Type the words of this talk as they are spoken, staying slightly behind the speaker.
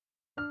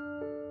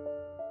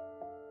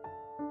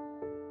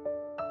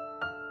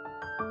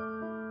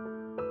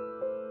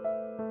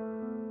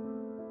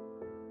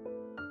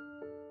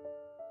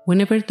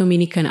Whenever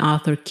Dominican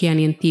author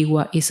Kianny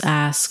Antigua is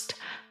asked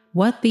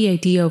what the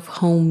idea of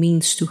home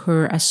means to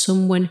her as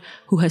someone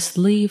who has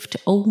lived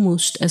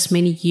almost as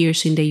many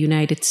years in the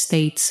United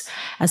States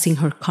as in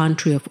her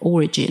country of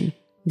origin,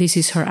 this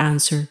is her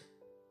answer.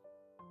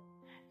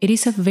 It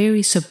is a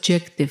very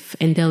subjective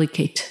and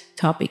delicate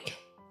topic,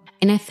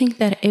 and I think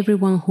that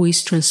everyone who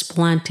is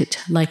transplanted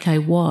like I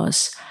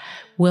was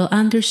will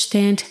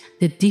understand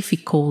the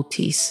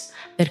difficulties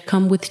that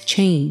come with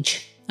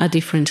change, a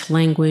different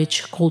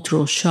language,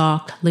 cultural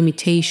shock,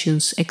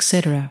 limitations,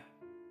 etc.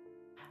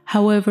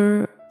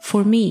 However,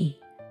 for me,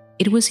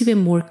 it was even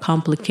more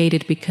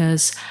complicated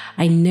because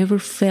I never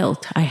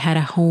felt I had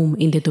a home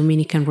in the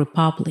Dominican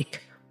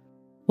Republic.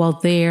 While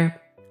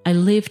there, I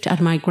lived at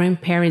my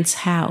grandparents'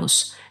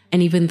 house,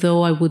 and even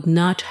though I would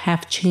not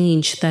have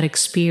changed that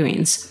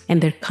experience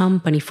and their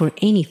company for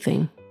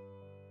anything,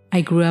 I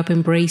grew up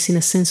embracing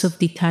a sense of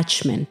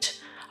detachment,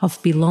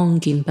 of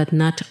belonging but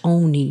not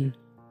owning.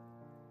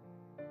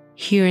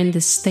 Here in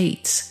the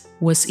States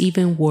was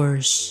even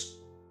worse.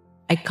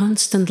 I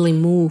constantly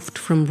moved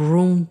from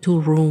room to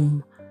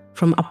room,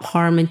 from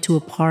apartment to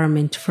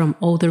apartment, from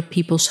other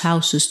people's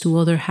houses to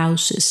other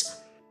houses.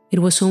 It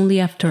was only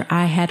after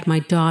I had my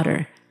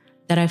daughter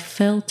that I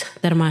felt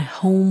that my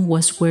home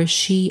was where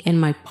she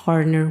and my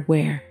partner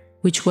were,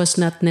 which was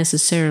not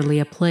necessarily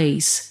a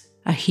place,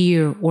 a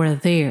here or a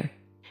there.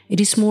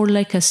 It is more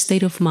like a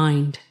state of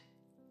mind.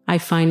 I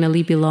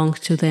finally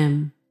belonged to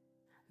them.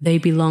 They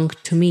belonged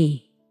to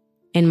me,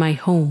 and my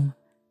home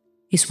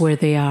is where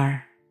they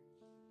are.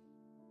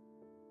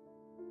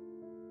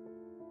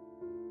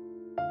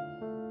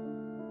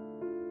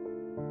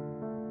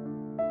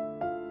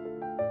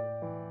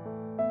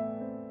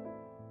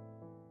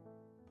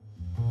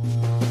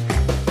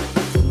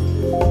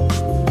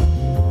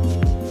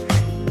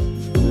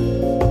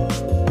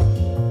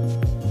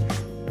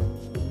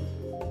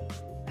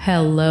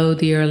 Hello,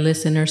 dear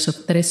listeners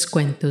of Tres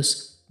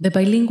Cuentos, the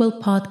bilingual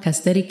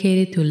podcast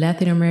dedicated to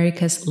Latin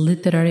America's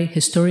literary,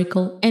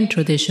 historical, and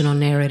traditional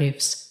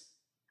narratives.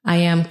 I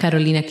am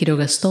Carolina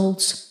Quiroga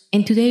Stoltz,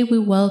 and today we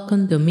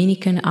welcome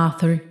Dominican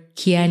author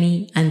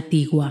Kianny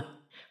Antigua,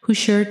 who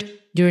shared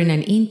during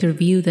an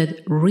interview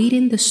that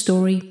reading the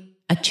story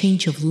A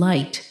Change of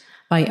Light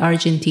by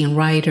Argentine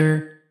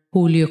writer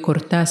Julio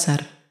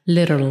Cortázar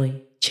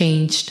literally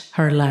changed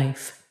her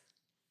life.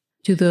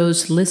 To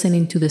those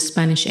listening to the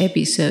Spanish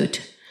episode,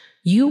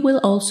 you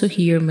will also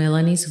hear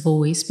Melanie's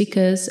voice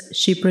because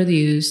she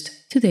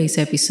produced today's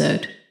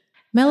episode.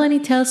 Melanie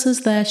tells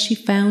us that she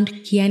found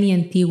Kianny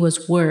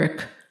Antigua's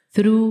work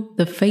through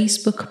the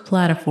Facebook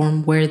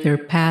platform where their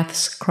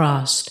paths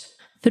crossed,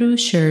 through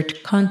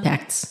shared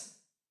contacts.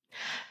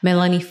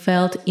 Melanie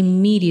felt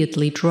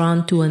immediately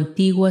drawn to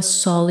Antigua's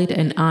solid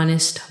and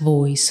honest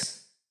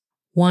voice,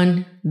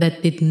 one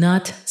that did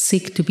not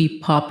seek to be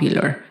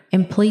popular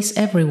and please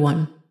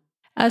everyone,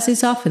 as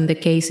is often the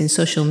case in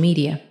social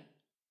media.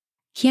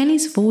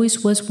 Kianny's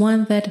voice was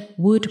one that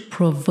would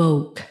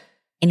provoke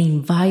and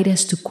invite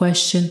us to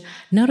question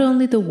not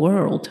only the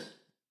world,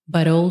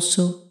 but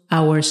also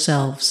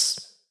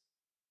ourselves.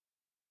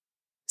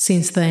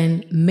 Since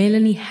then,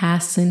 Melanie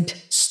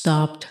hasn't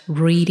stopped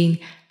reading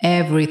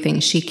everything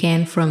she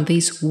can from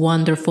this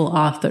wonderful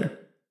author.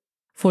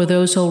 For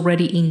those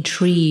already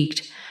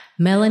intrigued,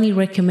 Melanie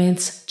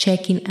recommends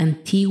checking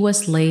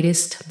Antigua's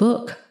latest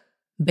book,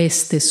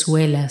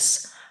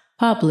 Bestezuelas,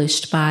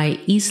 published by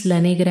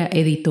Isla Negra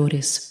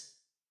Editores.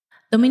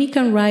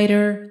 Dominican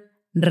writer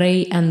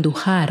Rey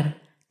Andujar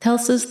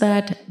tells us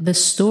that the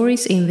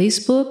stories in this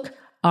book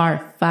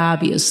are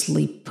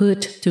fabulously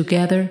put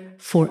together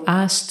for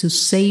us to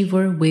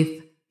savor with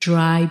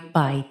dry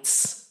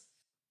bites.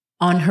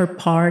 On her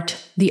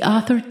part, the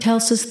author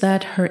tells us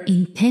that her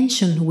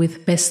intention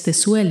with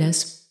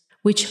Bestezuelas,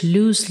 which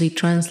loosely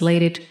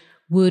translated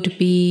would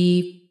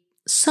be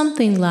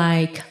something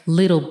like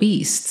Little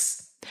Beasts,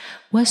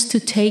 was to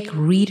take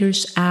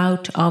readers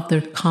out of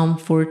their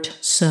comfort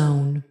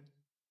zone,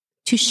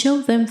 to show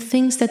them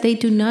things that they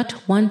do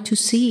not want to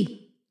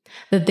see,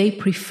 that they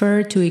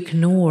prefer to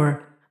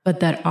ignore, but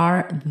that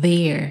are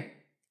there,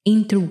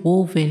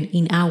 interwoven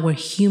in our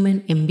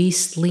human and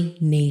beastly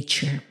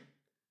nature.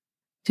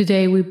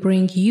 Today we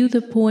bring you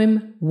the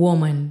poem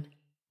Woman,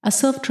 a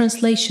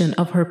self-translation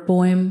of her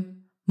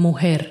poem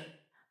Mujer,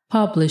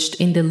 published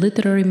in the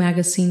literary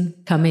magazine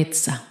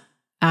Cametza.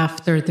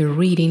 After the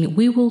reading,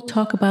 we will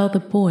talk about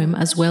the poem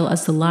as well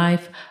as the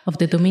life of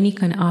the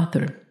Dominican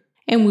author,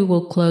 and we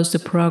will close the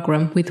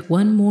program with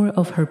one more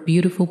of her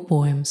beautiful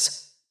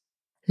poems.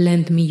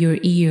 Lend me your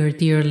ear,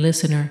 dear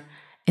listener,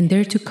 and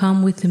dare to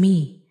come with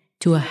me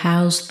to a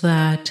house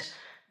that,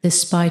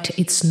 despite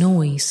its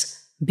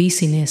noise,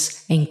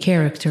 busyness, and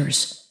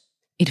characters,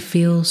 it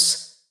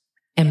feels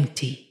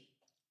empty.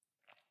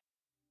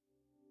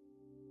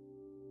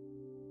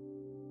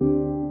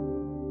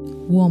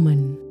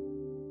 Woman.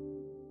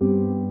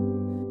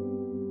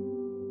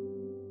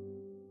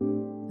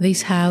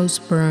 This house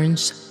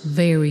burns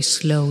very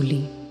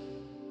slowly.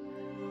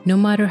 No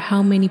matter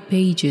how many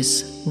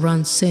pages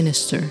run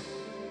sinister,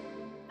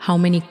 How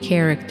many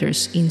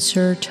characters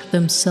insert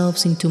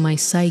themselves into my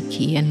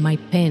psyche and my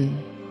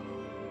pen?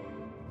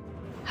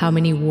 How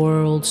many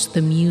worlds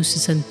the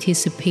muses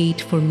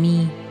anticipate for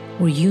me,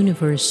 or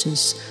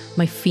universes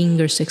my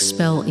fingers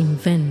expel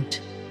invent?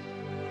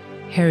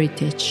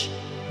 Heritage,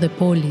 the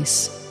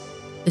polis,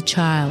 the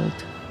child,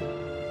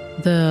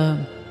 the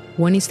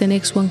when is the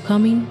next one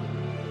coming?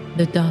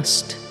 The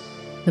dust,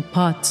 the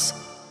pots,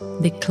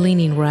 the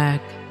cleaning rag,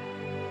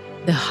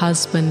 the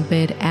husband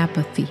bed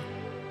apathy,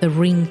 the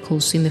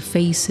wrinkles in the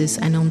faces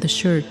and on the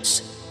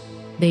shirts,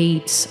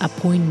 dates,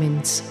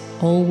 appointments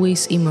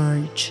always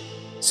emerge,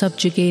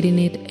 subjugating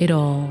it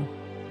all.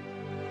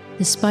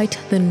 Despite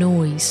the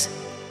noise,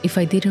 if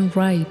I didn't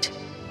write,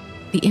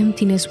 the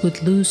emptiness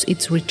would lose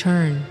its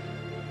return.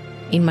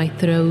 In my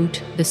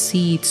throat, the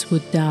seeds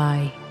would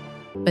die.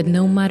 But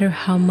no matter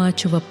how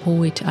much of a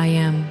poet I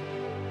am,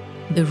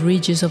 the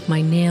ridges of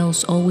my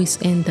nails always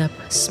end up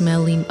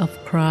smelling of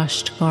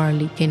crushed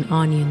garlic and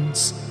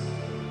onions.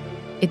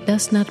 It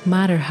does not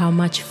matter how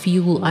much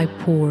fuel I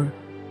pour.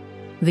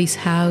 This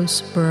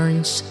house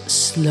burns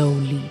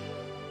slowly.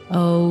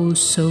 Oh,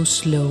 so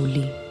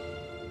slowly.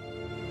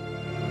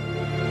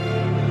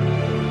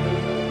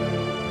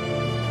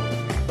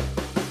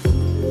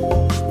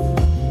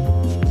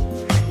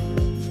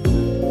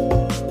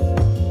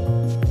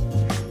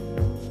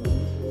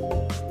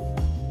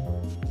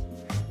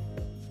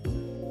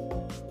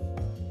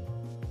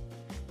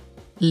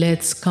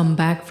 Let's come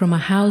back from a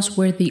house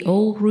where the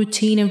old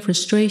routine and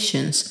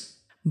frustrations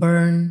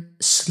burn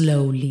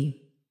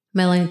slowly.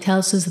 Melanie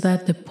tells us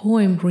that the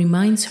poem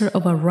reminds her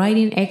of a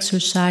writing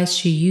exercise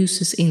she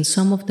uses in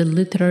some of the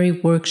literary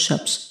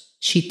workshops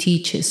she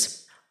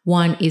teaches.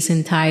 One is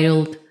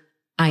entitled,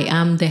 I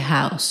Am the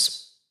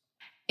House.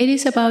 It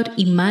is about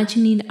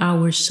imagining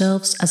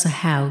ourselves as a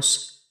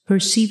house,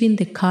 perceiving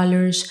the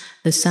colors,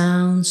 the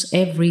sounds,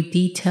 every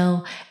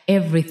detail,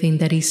 everything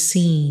that is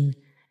seen,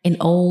 and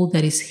all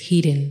that is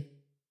hidden.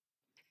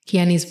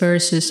 Kianny's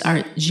verses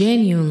are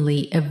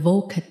genuinely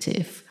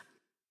evocative.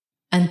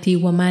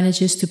 Antigua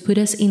manages to put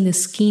us in the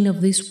skin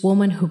of this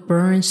woman who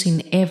burns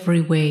in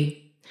every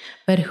way,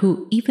 but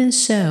who, even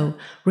so,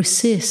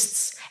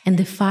 resists and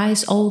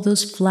defies all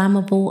those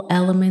flammable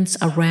elements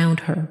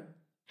around her.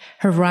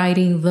 Her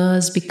writing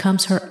thus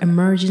becomes her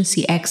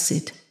emergency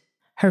exit,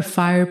 her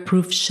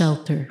fireproof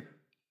shelter.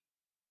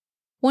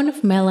 One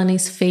of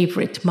Melanie's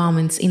favorite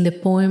moments in the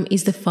poem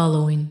is the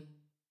following.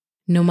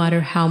 No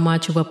matter how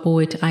much of a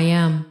poet I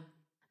am,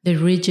 the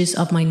ridges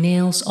of my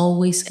nails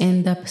always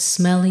end up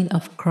smelling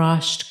of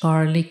crushed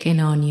garlic and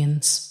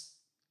onions.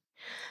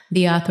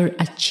 The author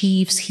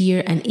achieves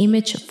here an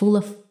image full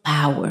of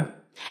power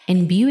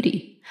and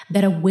beauty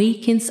that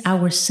awakens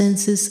our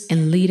senses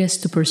and leads us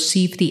to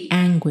perceive the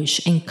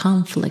anguish and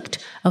conflict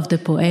of the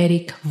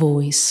poetic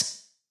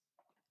voice.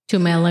 To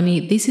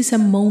Melanie, this is a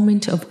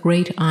moment of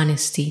great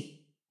honesty,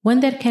 one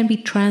that can be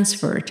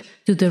transferred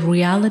to the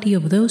reality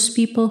of those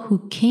people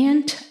who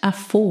can't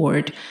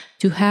afford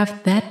to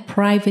have that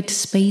private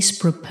space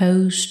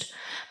proposed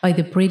by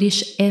the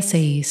British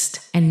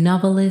essayist and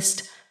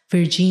novelist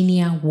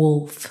Virginia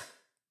Woolf.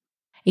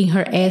 In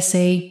her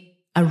essay,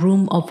 A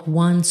Room of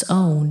One's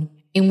Own,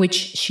 in which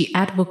she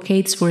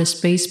advocates for a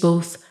space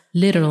both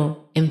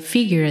literal and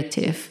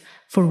figurative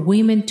for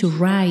women to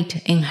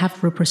write and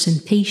have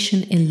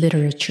representation in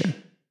literature.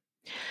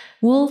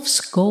 Woolf's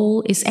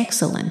goal is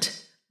excellent,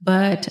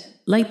 but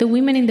like the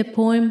women in the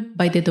poem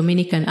by the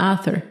Dominican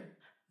author,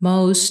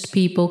 most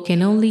people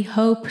can only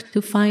hope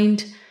to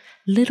find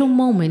little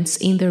moments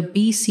in their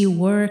busy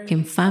work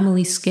and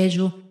family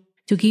schedule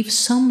to give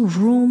some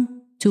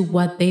room to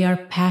what they are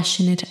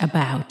passionate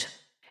about.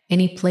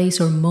 Any place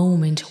or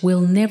moment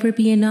will never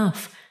be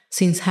enough,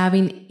 since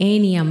having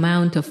any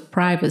amount of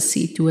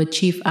privacy to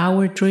achieve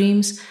our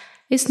dreams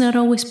is not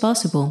always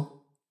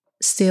possible.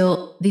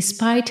 Still,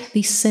 despite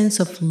this sense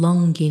of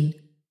longing,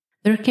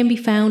 there can be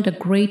found a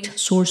great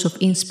source of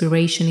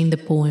inspiration in the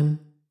poem.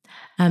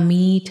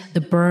 Amid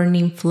the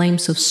burning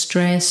flames of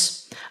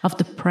stress, of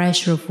the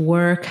pressure of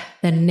work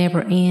that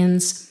never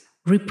ends,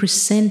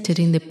 represented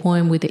in the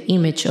poem with the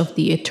image of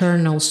the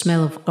eternal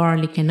smell of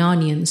garlic and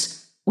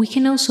onions, we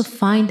can also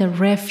find a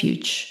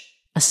refuge,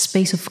 a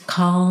space of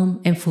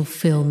calm and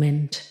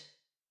fulfillment.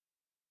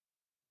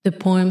 The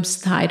poem's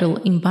title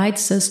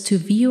invites us to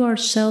view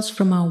ourselves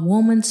from a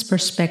woman's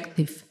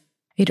perspective.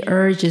 It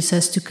urges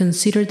us to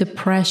consider the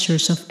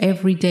pressures of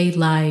everyday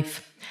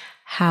life,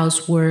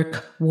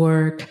 housework,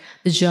 work,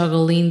 the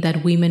juggling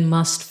that women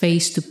must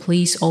face to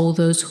please all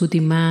those who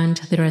demand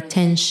their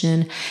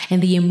attention,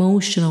 and the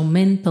emotional,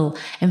 mental,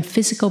 and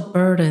physical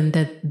burden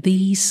that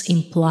this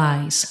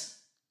implies.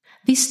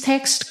 This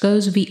text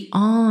goes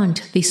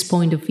beyond this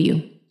point of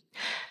view.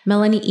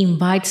 Melanie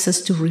invites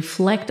us to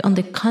reflect on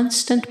the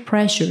constant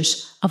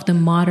pressures of the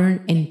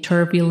modern and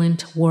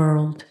turbulent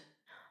world,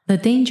 the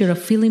danger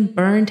of feeling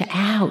burned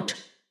out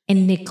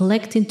and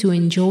neglecting to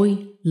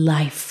enjoy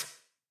life.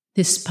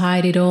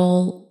 Despite it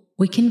all,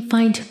 we can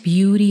find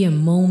beauty and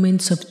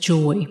moments of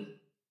joy,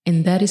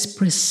 and that is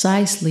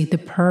precisely the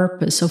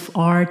purpose of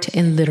art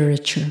and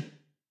literature.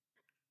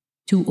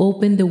 to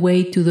open the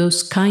way to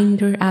those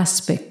kinder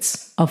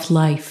aspects of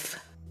life.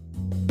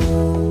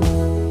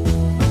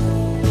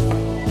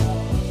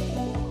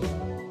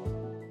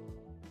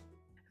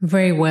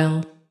 Very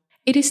well.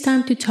 It is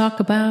time to talk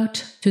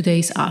about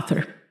today's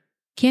author.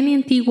 Kianny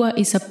Antigua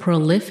is a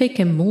prolific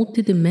and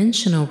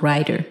multidimensional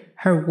writer.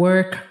 Her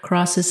work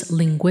crosses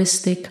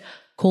linguistic,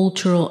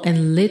 cultural,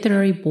 and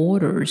literary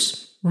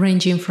borders,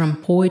 ranging from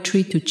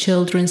poetry to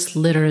children's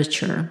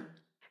literature.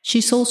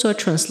 She's also a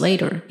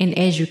translator and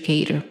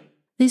educator.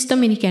 This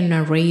Dominican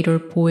narrator,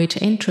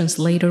 poet, and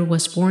translator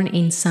was born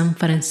in San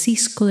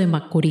Francisco de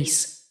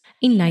Macorís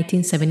in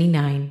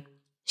 1979.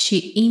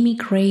 She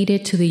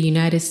immigrated to the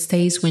United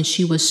States when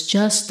she was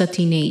just a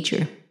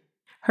teenager.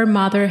 Her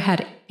mother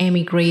had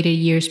emigrated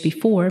years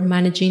before,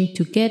 managing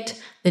to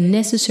get the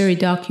necessary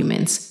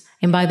documents,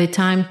 and by the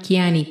time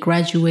Kianny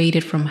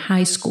graduated from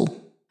high school,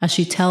 as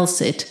she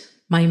tells it,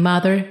 "My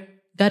mother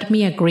got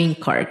me a green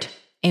card.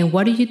 And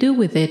what do you do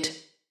with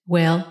it?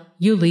 Well,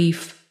 you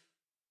leave."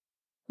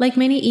 Like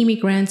many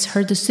immigrants,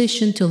 her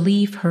decision to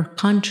leave her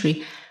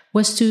country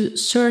was to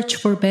search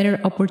for better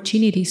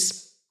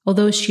opportunities.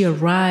 Although she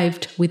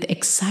arrived with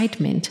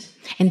excitement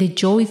and the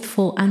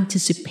joyful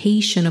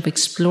anticipation of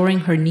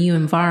exploring her new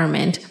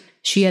environment,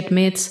 she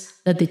admits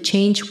that the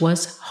change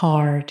was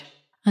hard.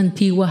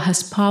 Antigua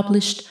has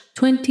published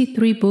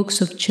 23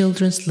 books of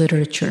children's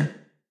literature,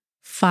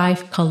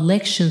 5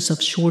 collections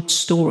of short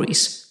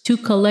stories, 2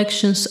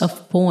 collections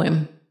of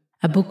poems,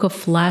 a book of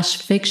flash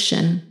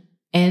fiction,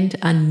 and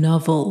a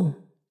novel.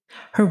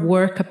 Her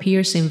work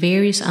appears in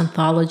various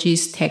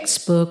anthologies,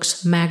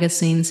 textbooks,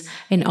 magazines,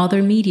 and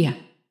other media.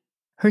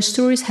 Her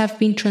stories have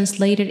been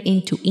translated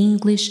into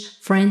English,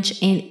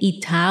 French, and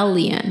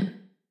Italian.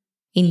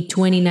 In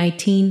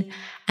 2019,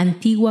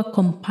 Antigua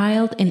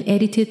compiled and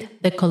edited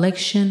the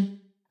collection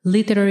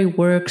Literary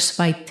Works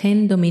by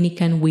 10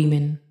 Dominican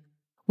Women,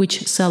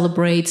 which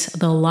celebrates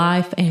the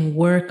life and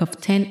work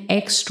of 10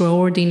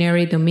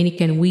 extraordinary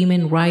Dominican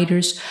women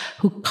writers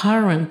who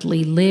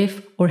currently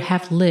live or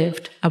have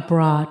lived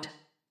abroad.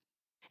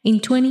 In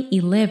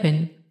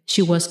 2011,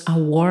 she was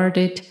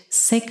awarded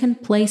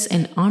second place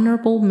and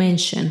honorable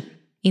mention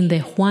in the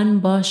Juan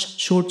Bosch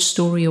Short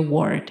Story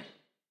Award.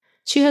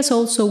 She has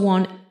also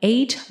won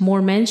 8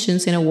 more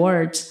mentions and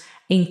awards,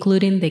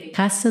 including the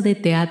Casa de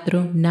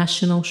Teatro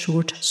National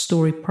Short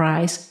Story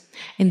Prize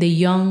and the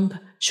Young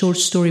Short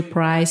Story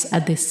Prize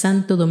at the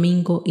Santo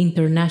Domingo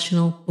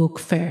International Book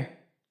Fair.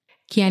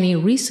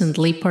 Kianny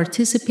recently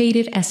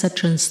participated as a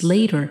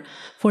translator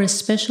for a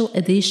special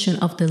edition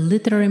of the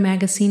literary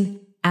magazine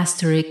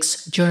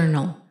Asterix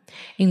Journal,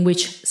 in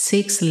which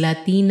 6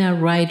 Latina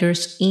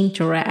writers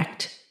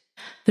interact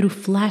through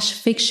flash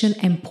fiction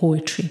and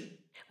poetry,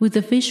 with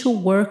the visual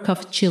work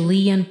of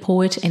Chilean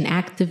poet and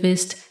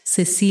activist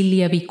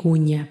Cecilia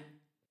Vicuña.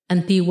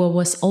 Antigua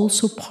was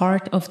also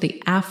part of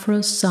the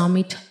Afro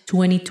Summit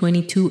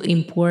 2022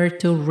 in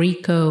Puerto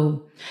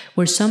Rico,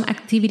 where some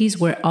activities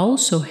were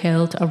also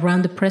held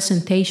around the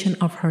presentation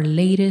of her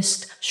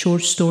latest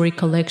short story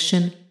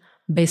collection,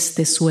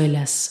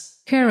 Bestezuelas.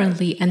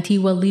 Currently,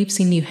 Antigua lives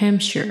in New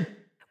Hampshire,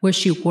 where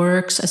she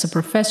works as a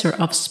professor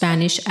of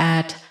Spanish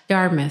at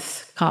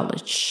Dartmouth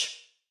College.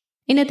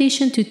 In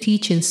addition to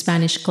teaching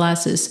Spanish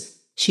classes,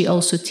 she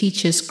also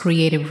teaches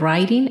creative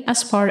writing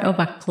as part of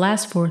a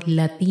class for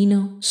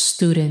Latino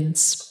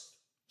students.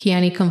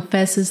 Kianny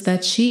confesses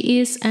that she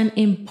is an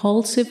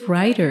impulsive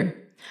writer,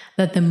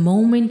 that the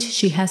moment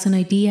she has an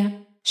idea,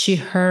 she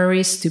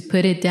hurries to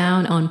put it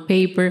down on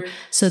paper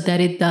so that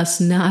it does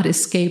not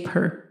escape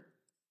her.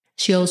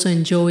 She also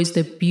enjoys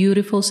the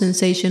beautiful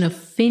sensation of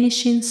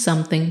finishing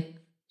something.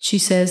 She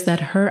says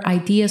that her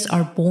ideas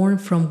are born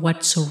from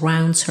what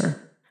surrounds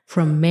her,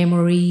 from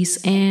memories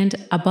and,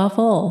 above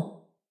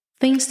all,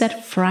 things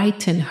that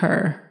frighten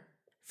her.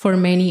 For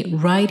many,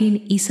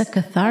 writing is a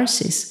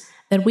catharsis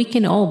that we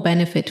can all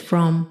benefit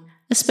from,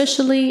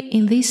 especially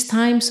in these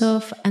times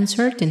of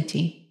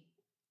uncertainty.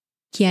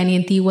 Kianny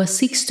Antigua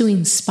seeks to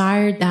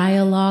inspire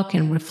dialogue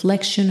and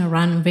reflection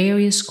around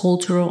various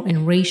cultural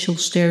and racial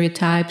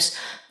stereotypes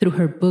through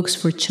her books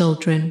for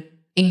children.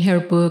 In her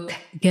book,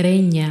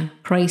 Greña,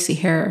 Crazy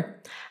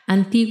Hair,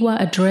 Antigua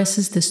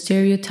addresses the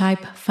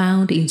stereotype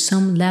found in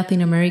some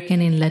Latin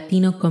American and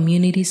Latino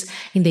communities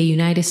in the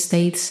United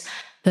States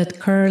that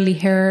curly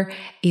hair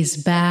is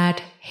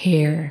bad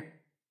hair.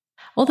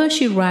 Although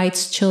she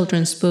writes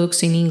children's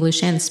books in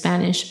English and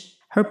Spanish,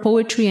 her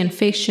poetry and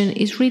fiction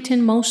is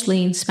written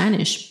mostly in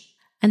Spanish.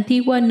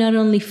 Antigua not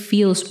only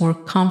feels more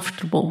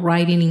comfortable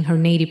writing in her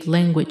native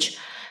language,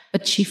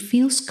 but she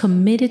feels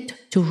committed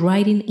to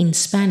writing in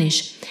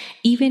Spanish,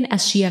 even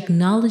as she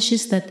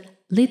acknowledges that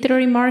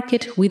literary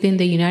market within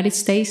the United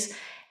States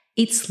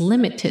it's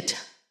limited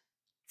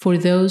for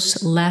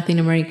those Latin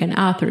American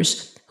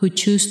authors who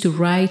choose to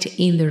write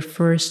in their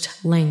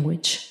first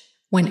language.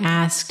 When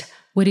asked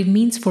what it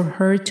means for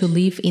her to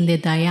live in the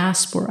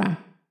diaspora,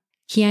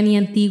 Kianny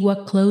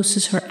Antigua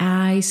closes her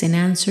eyes and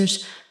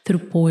answers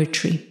through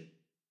poetry,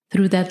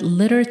 through that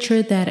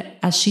literature that,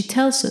 as she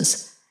tells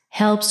us,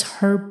 helps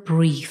her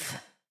breathe.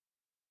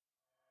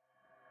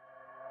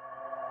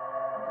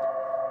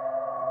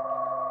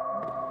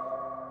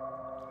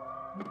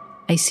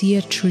 I see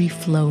a tree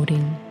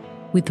floating,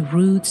 with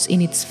roots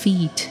in its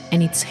feet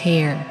and its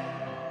hair,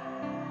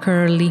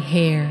 curly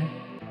hair,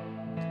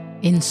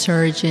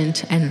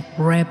 insurgent and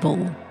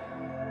rebel,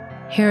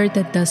 hair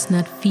that does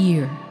not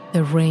fear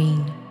the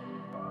rain,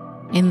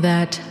 and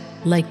that,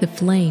 like the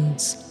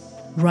flames,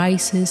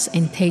 rises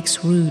and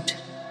takes root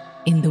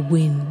in the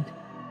wind.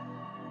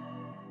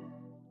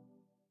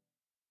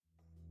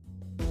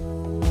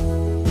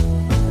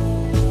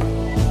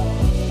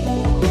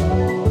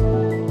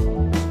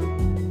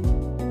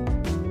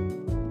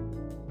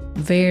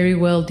 Very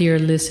well, dear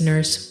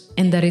listeners,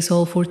 and that is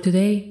all for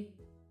today.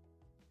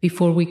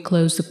 Before we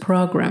close the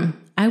program,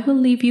 I will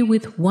leave you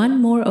with one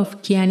more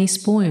of Kianny's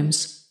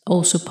poems,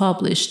 also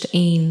published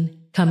in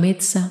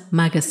Kametsa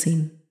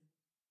magazine.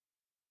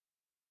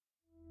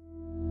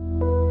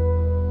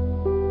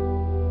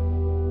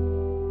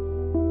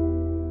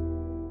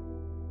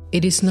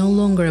 It is no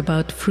longer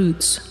about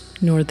fruits,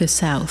 nor the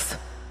south.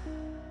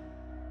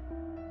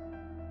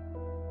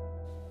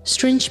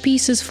 Strange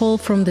pieces fall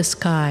from the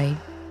sky.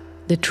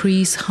 The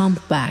tree's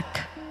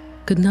humpback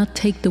could not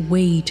take the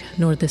weight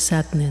nor the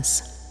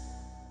sadness.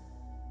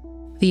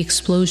 The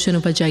explosion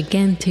of a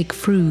gigantic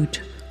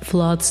fruit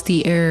floods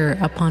the air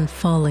upon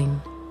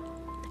falling,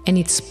 and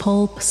its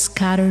pulp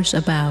scatters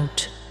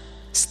about,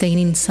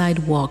 staining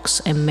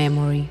sidewalks and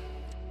memory.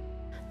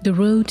 The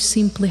road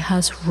simply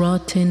has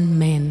rotten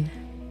men,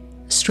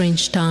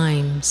 strange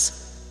times,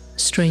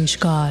 strange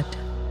God.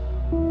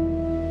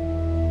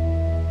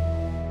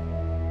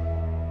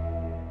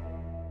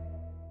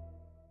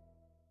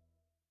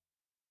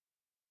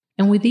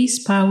 And with these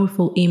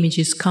powerful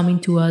images coming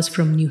to us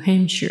from New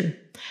Hampshire,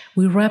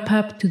 we wrap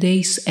up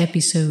today's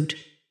episode.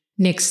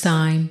 Next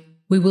time,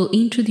 we will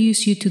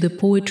introduce you to the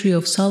poetry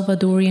of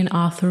Salvadorian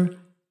author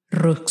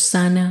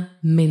Roxana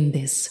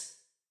Mendez.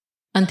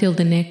 Until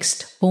the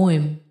next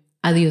poem,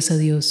 adios,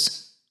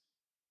 adios.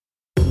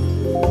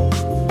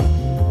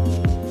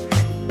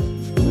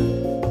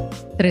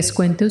 Tres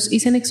Cuentos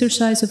is an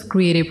exercise of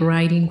creative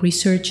writing,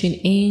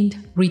 researching, and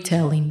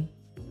retelling.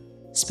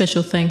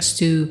 Special thanks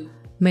to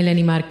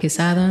Melanie Marquez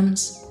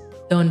Adams,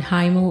 Don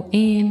Heimel,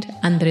 and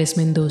Andres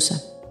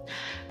Mendoza.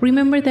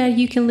 Remember that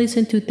you can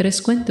listen to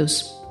Tres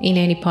Cuentos in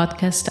any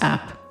podcast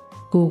app: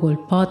 Google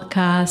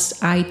Podcasts,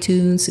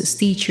 iTunes,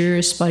 Stitcher,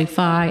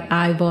 Spotify,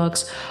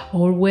 iVoox,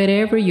 or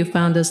wherever you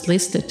found us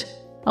listed.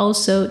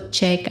 Also,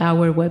 check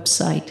our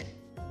website,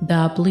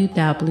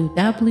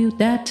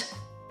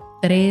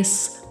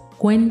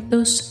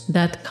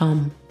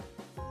 www.trescuentos.com.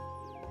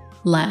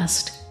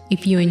 Last,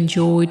 if you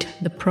enjoyed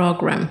the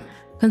program,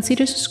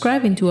 consider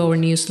subscribing to our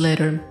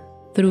newsletter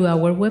through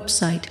our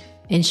website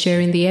and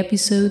sharing the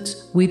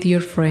episodes with your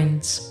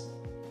friends.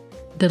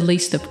 The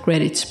list of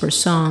credits per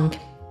song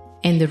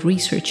and the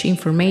research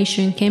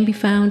information can be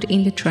found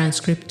in the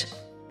transcript.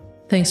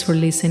 Thanks for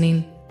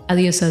listening.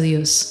 Adios,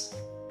 adios.